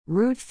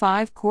Route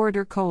 5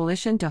 Corridor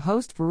Coalition to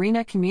host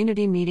Varina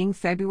Community Meeting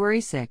February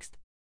 6.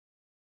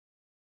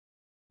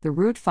 The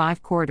Route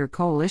 5 Corridor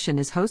Coalition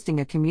is hosting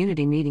a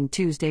community meeting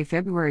Tuesday,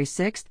 February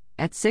 6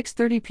 at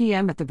 6:30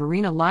 p.m. at the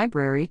Varina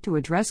Library to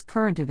address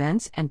current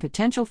events and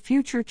potential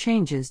future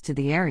changes to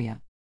the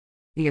area.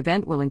 The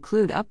event will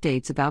include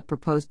updates about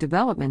proposed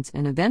developments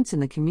and events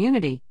in the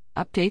community,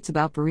 updates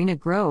about Varina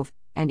Grove,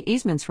 and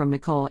easements from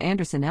Nicole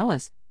Anderson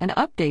Ellis, an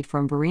update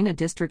from Varina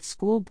District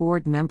School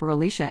Board member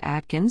Alicia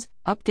Atkins,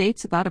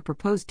 updates about a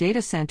proposed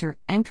data center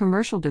and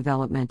commercial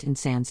development in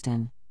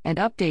Sandston, and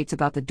updates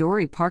about the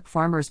Dory Park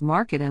Farmers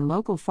Market and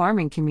local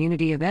farming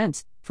community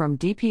events from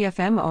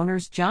DPFM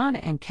owners John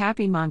and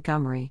Cappy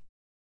Montgomery.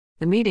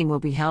 The meeting will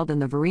be held in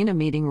the Varina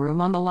Meeting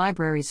Room on the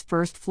library's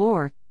first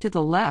floor, to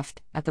the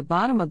left, at the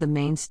bottom of the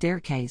main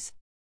staircase.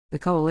 The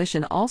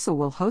coalition also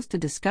will host a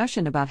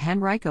discussion about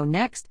Henrico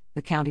Next,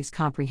 the county's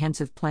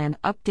comprehensive plan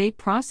update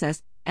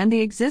process, and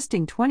the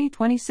existing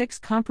 2026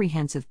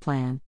 comprehensive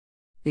plan.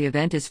 The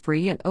event is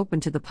free and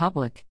open to the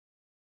public.